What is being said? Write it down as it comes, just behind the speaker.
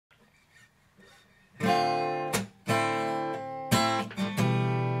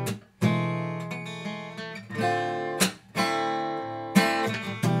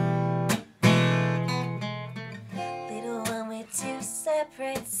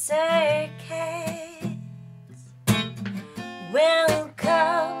circuits.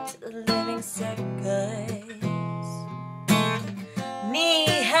 Welcome to the living circus.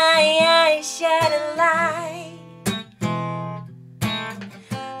 Knee-high eyes shed a light.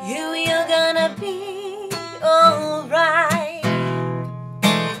 You're gonna be alright.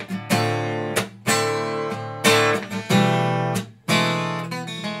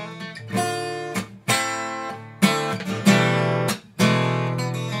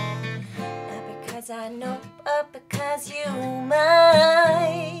 I know, but because you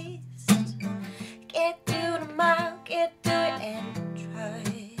must get through tomorrow, get through it and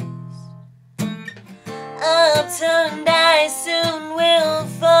trust. Upturned eyes soon will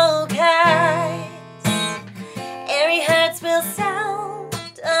focus. Airy hearts will sound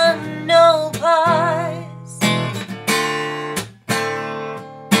on no pause.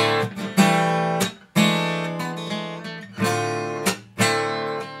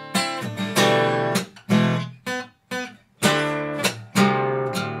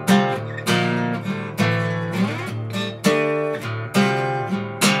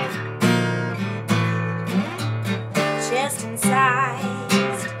 Chest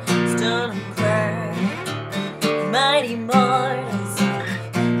incised, sternum curved, mighty mortals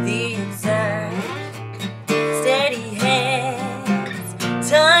of the absurd. Steady hands,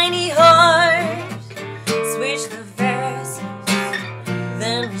 tiny heart, switch the verses,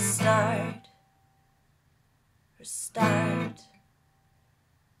 then restart. Restart.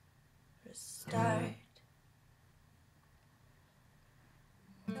 Restart.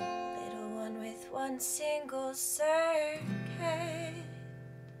 Little one with one single circuit.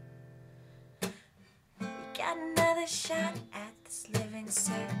 We got another shot at this living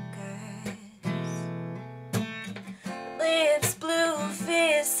circus.